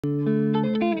If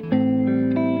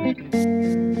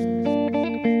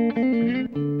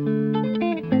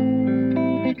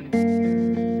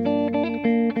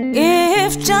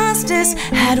justice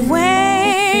had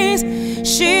wings,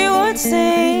 she would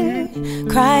sing,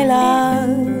 cry love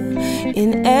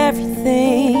in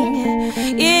everything.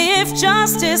 If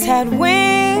justice had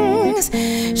wings,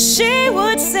 she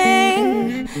would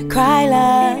sing, cry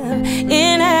love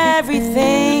in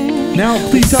everything. Now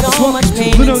please help us welcome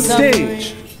to Blue Note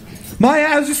stage,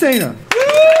 Maya Azucena.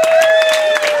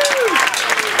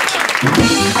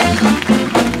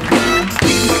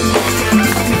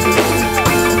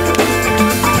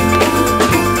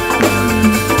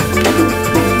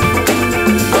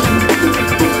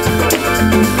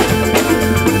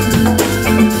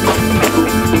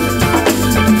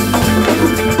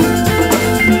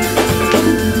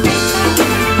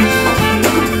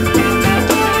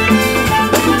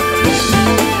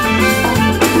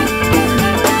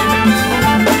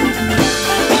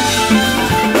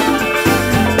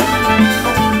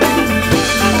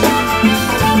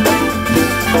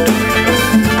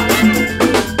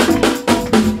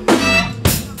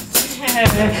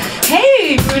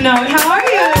 Hey, Blue Note, how are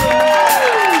you?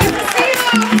 Good to see you.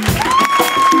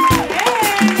 Hey.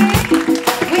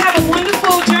 We have a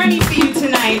wonderful journey for you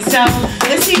tonight, so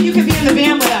let's see if you can be in the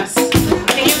band with us.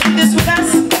 Can you do this with us?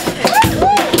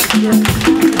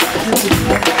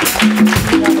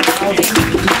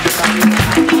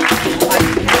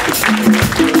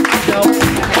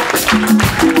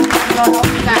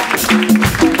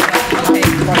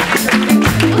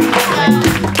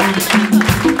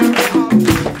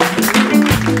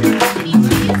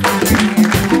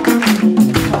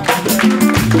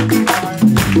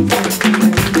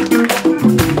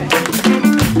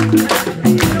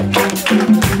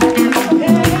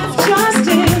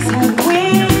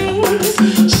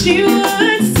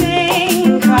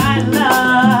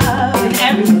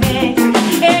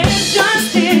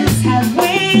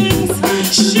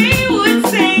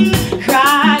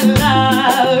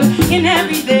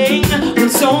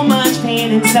 So much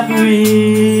pain and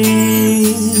suffering,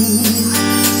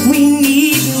 we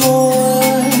need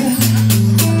more.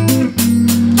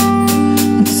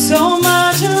 So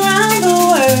much around the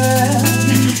world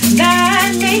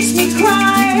that makes me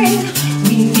cry.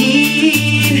 We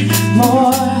need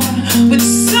more. With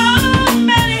so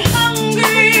many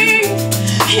hungry,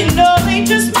 you know they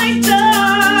just might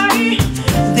die.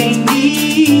 They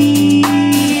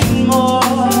need more.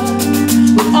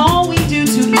 With all we do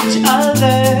to each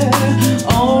other,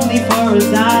 only for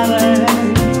 $1.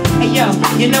 Hey yo,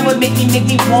 you know what make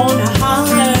me wanna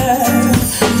holler?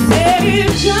 If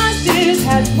justice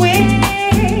had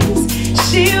wings,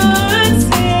 she would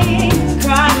sing,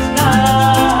 cry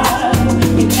love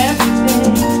in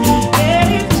everything.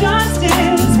 If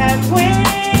justice had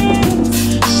wings,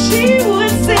 she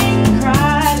would sing,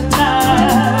 cry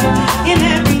love in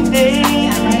everything.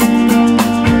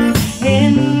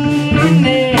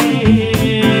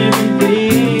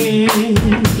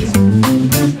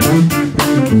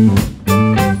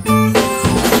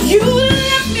 You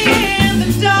left me in the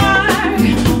dark,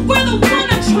 where the one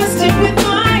I trusted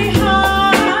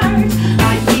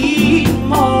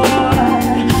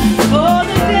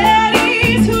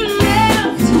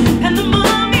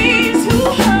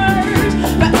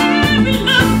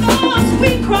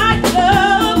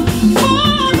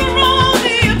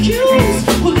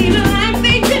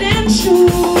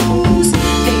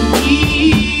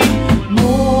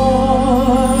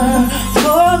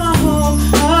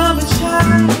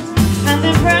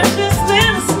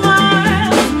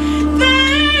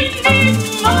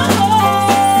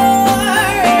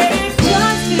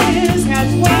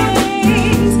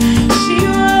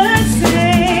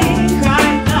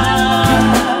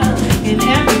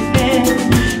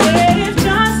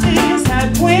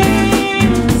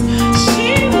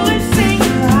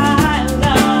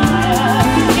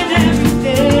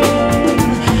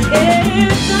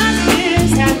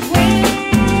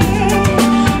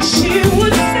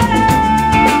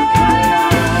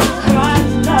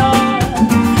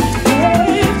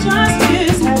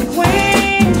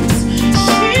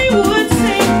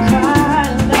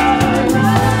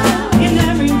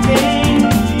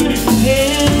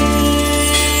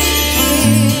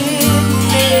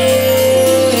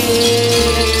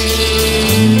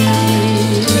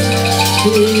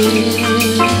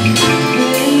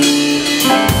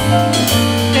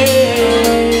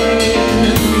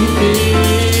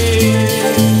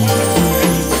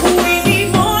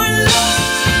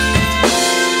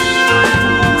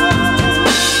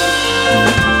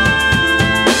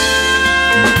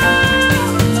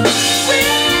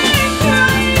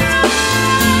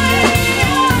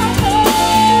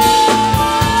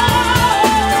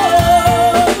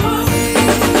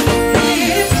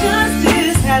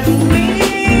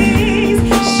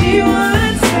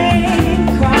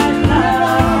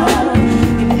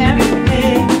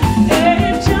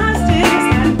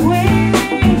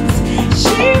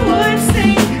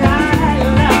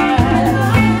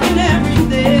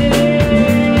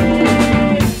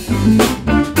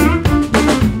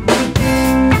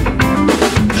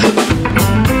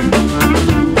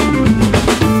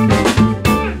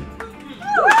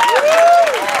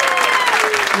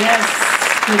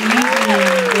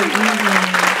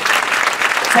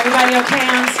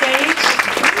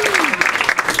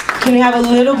have a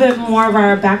little bit more of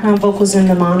our background vocals in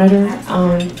the monitor.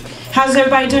 How's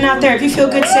everybody doing out there? If you feel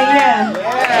good, say yeah.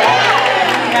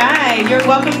 Right, you're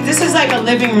welcome. This is like a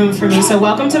living room for me, so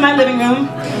welcome to my living room.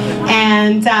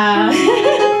 And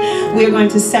we're going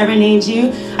to serenade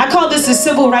you. I call this the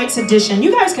Civil Rights Edition.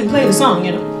 You guys can play the song,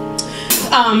 you know.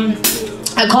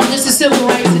 I call this the Civil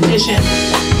Rights Edition.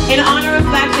 In honor of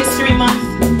Black History Month,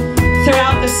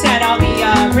 throughout the set I'll be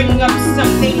bringing up some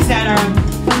things that are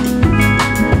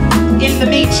in the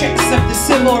matrix of the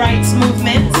Civil Rights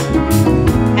Movement.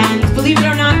 And believe it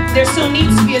or not, there still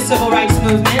needs to be a Civil Rights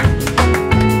Movement.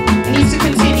 It needs to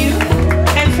continue.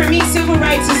 And for me, civil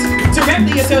rights is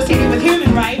directly associated with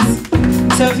human rights.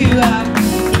 So if you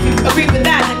agree with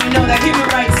that, then you know that human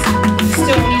rights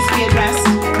still needs to be addressed,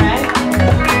 right?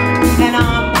 And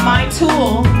my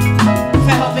tool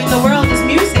for helping the world is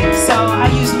music. So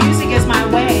I use music as my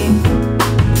way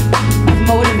of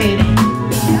motivating.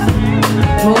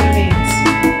 Motivates.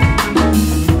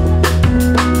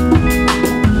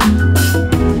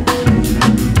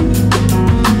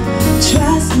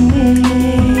 Trust me.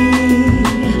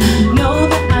 Know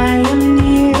that I am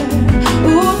near.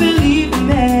 Ooh, believe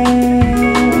me.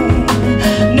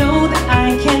 Know that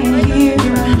I can hear.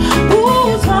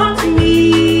 Ooh, talk to me.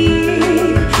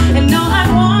 And know I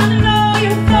wanna know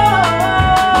your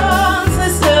thoughts,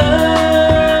 listen.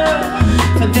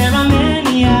 For there are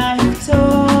many I have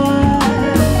told.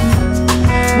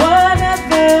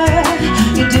 Whatever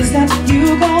it is that you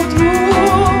go through,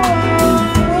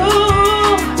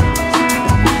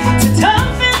 to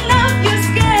toughen up your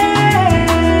skin,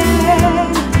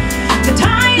 the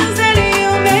times that you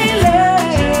may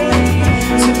lay,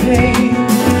 to pave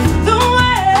the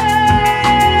way,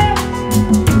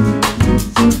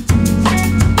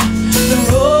 the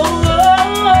road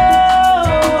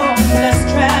less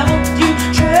traveled you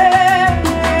tread.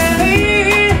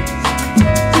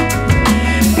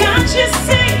 Got you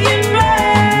saying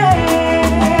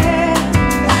right,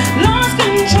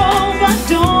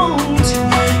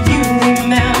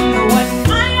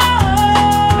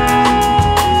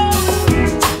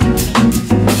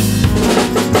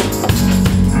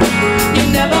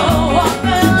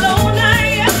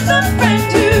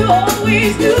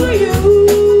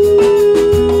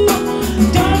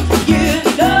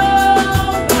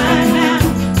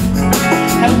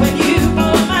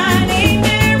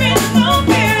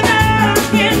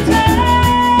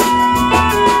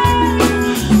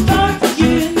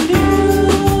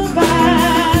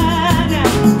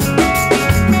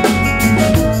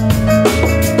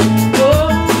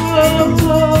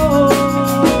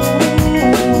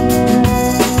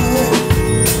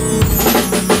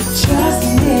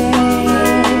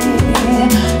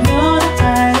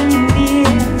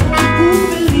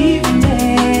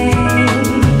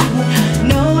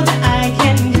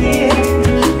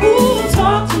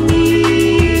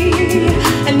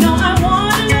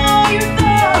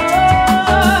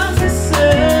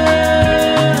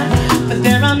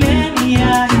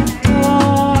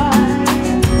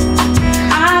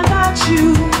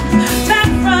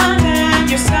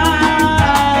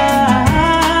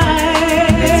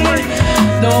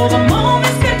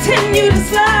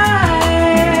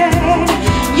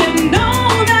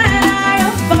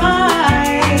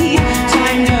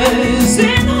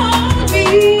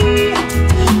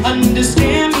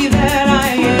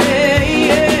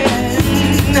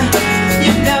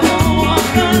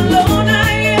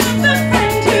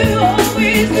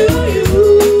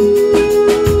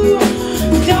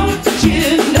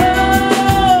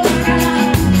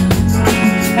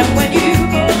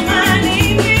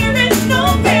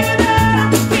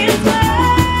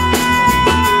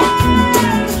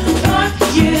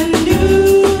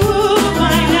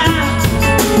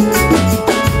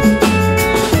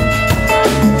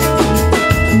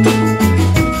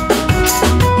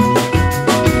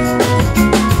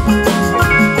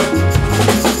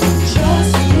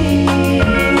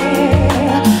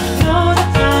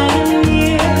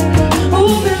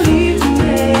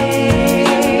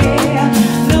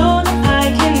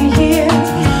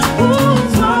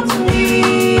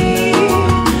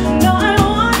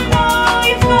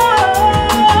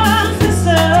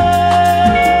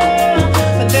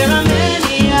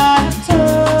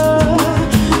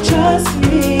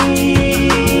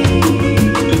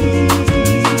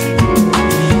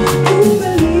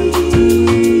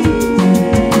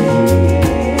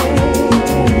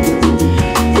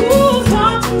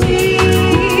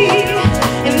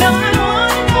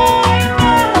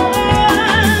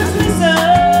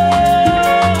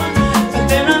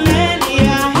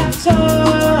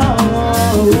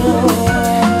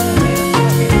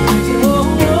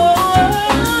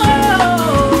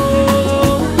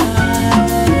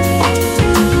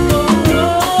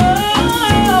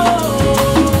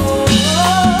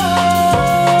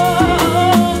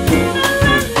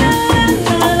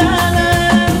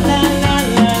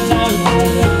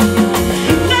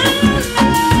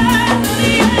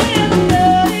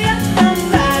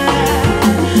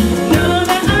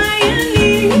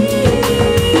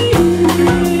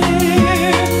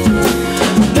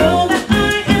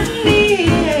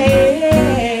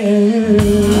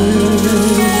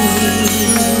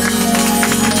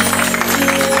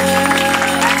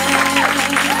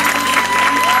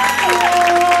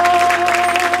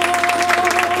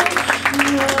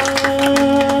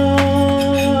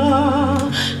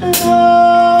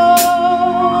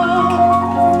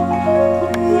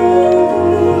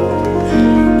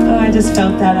 just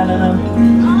felt that, I don't know.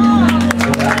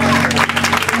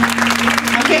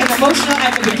 I'm getting emotional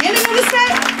at the beginning of the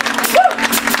set. Woo!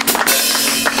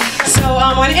 So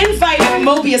I want to invite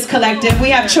Mobius Collective. We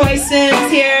have Troy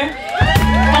Sims here,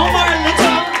 Omar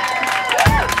Little,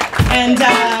 and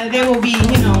they will be,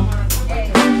 you know,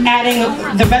 adding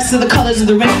the rest of the colors of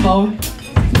the rainbow.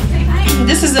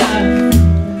 This is a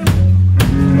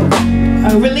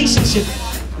relationship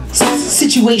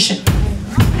situation.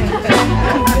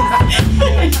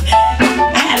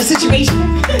 I had a situation.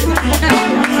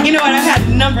 You know what, I've had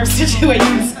a number of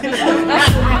situations. But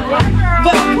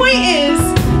the point is,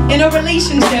 in a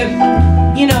relationship,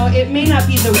 you know, it may not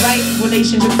be the right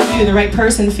relationship for you, the right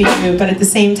person for you, but at the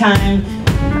same time,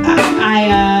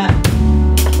 I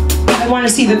want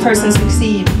to see the person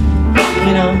succeed,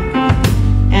 you know,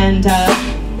 and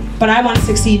but I want to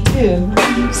succeed too.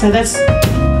 So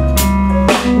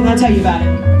I'll tell you about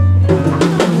it.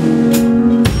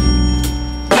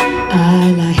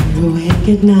 I lie awake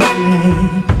at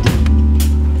night.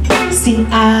 See,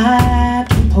 I've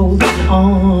been holding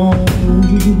on,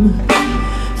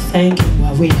 thinking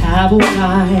what we have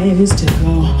lives to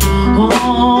go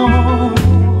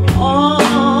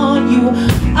on. You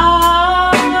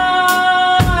are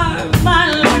my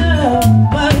love,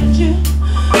 but you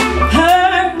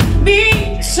hurt me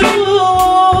too.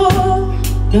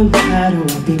 No matter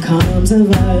what becomes of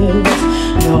us,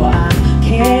 no, I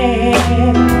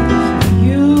care for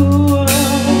you.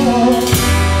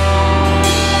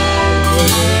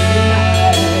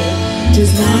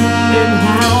 Just wondering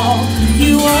how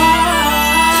you are.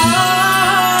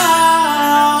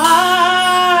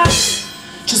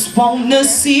 Just wanna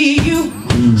see you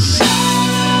shine.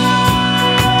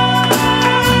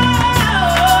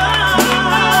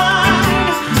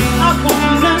 I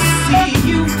wanna see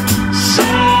you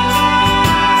shine.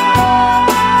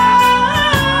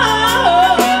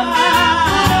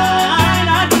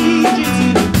 I need you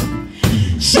to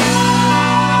shine,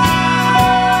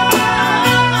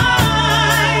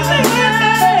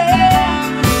 baby.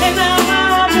 And I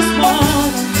just wanna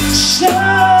shine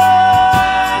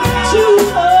too,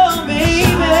 oh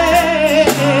baby.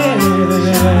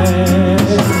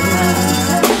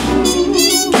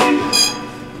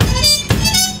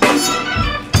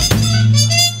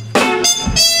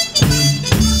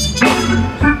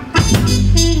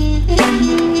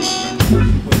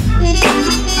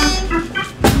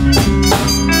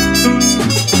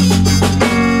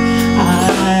 I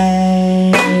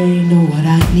know what I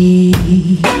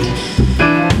need,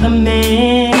 a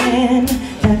man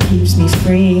that keeps me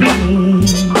free,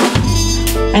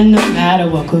 and no matter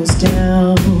what goes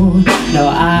down, no,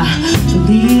 I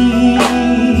believe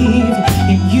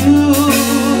in you.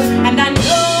 And I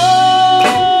know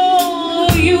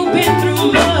you've been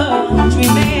through much. We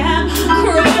may have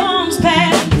crossed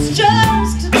paths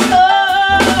just a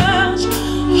touch.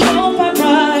 Hope I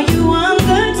brought you one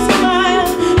good smile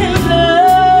and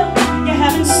love you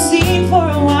haven't seen for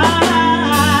a while.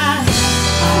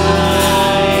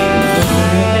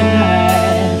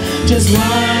 I just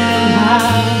wondering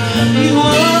how you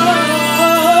are.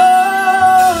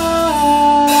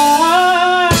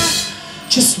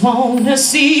 Just wanna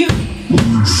see you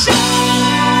shine.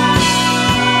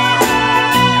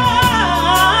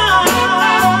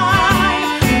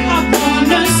 I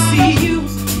wanna see you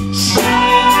shine.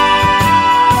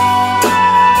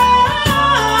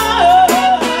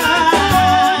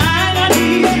 I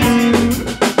need you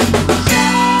to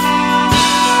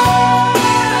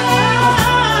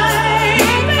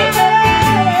shine, baby.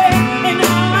 And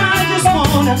I just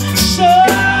wanna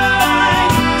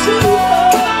shine too, oh,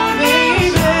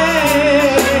 baby.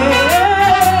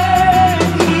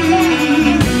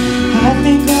 I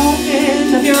think often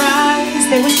of your eyes,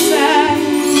 they were sad.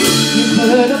 You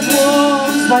could have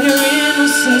walked while your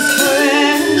innocence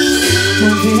fresh. My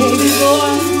baby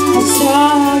boy, I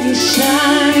saw you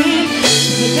shine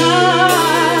tonight.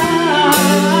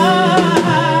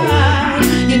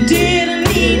 You didn't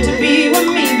need to be with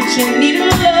me, but you needed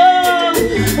love.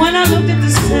 When I looked at the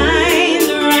signs,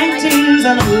 the writings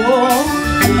on the wall,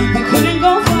 we couldn't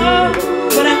go far,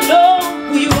 but I know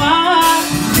who you are.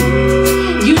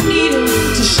 You needed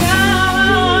to shine.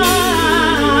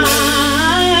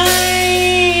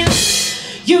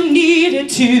 You needed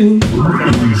to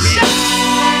shine.